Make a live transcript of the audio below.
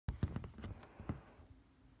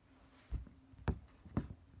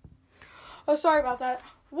Oh, sorry about that.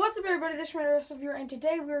 What's up, everybody? This is Rest of Your, and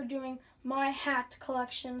today we are doing my hat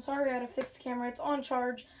collection. Sorry, I had to fix the camera. It's on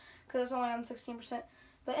charge because it's only on 16%.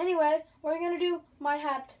 But anyway, we're going to do my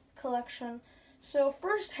hat collection. So,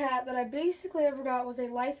 first hat that I basically ever got was a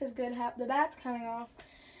Life is Good hat. The bat's coming off.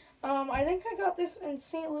 I think I got this in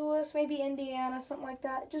St. Louis, maybe Indiana, something like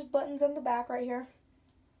that. It just buttons on the back right here.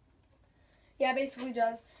 Yeah, it basically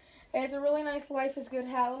does. It's a really nice Life is Good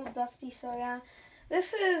hat, a little dusty, so yeah.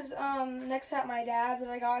 This is next hat my dad that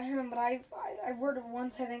I got him, but I wore it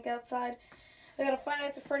once, I think, outside. I got a Five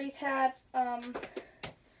Nights at Freddy's hat. I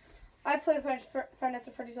play Five Nights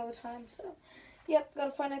at Freddy's all the time, so yep, got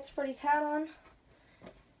a Five Nights at Freddy's hat on.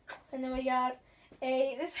 And then we got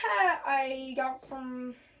this hat I got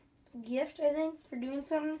from gift, I think, for doing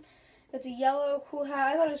something. It's a yellow cool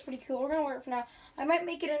hat. I thought it was pretty cool. We're gonna wear it for now. I might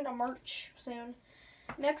make it into merch soon.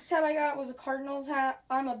 Next hat I got was a Cardinals hat.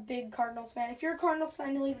 I'm a big Cardinals fan. If you're a Cardinals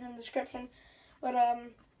fan, leave it in the description. But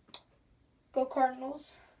go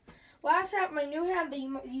Cardinals. Last hat, my new hat that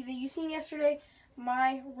you seen yesterday,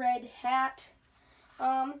 my red hat.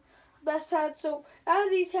 Best hat. So out of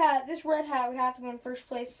these hats, this red hat would have to go in first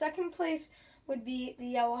place. Second place would be the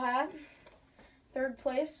yellow hat. Third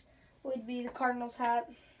place would be the Cardinals hat.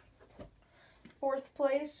 Fourth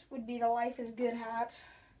place would be the Life is Good hat.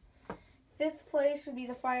 Fifth place would be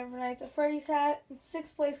the Five Nights at Freddy's hat. And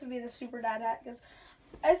sixth place would be the Super Dad hat, because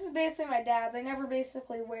this is basically my dad's. I never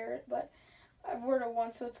basically wear it, but I've worn it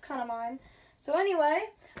once, so it's kind of mine. So anyway,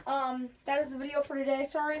 that is the video for today.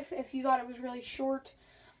 Sorry if you thought it was really short.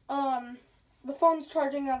 The phone's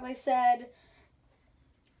charging, as I said.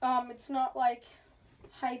 It's not like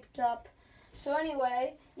hyped up. So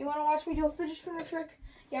anyway, you want to watch me do a fidget spinner trick?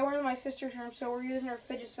 Yeah, we're in my sister's room, so we're using her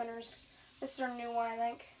fidget spinners. This is our new one, I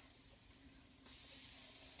think.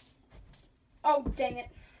 Oh, dang it.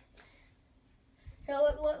 Here,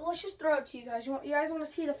 let's just throw it to you guys. You guys want to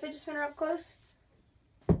see the fidget spinner up close?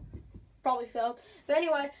 Probably failed. But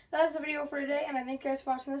anyway, that is the video for today, and I thank you guys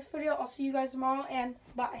for watching this video. I'll see you guys tomorrow, and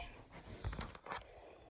bye.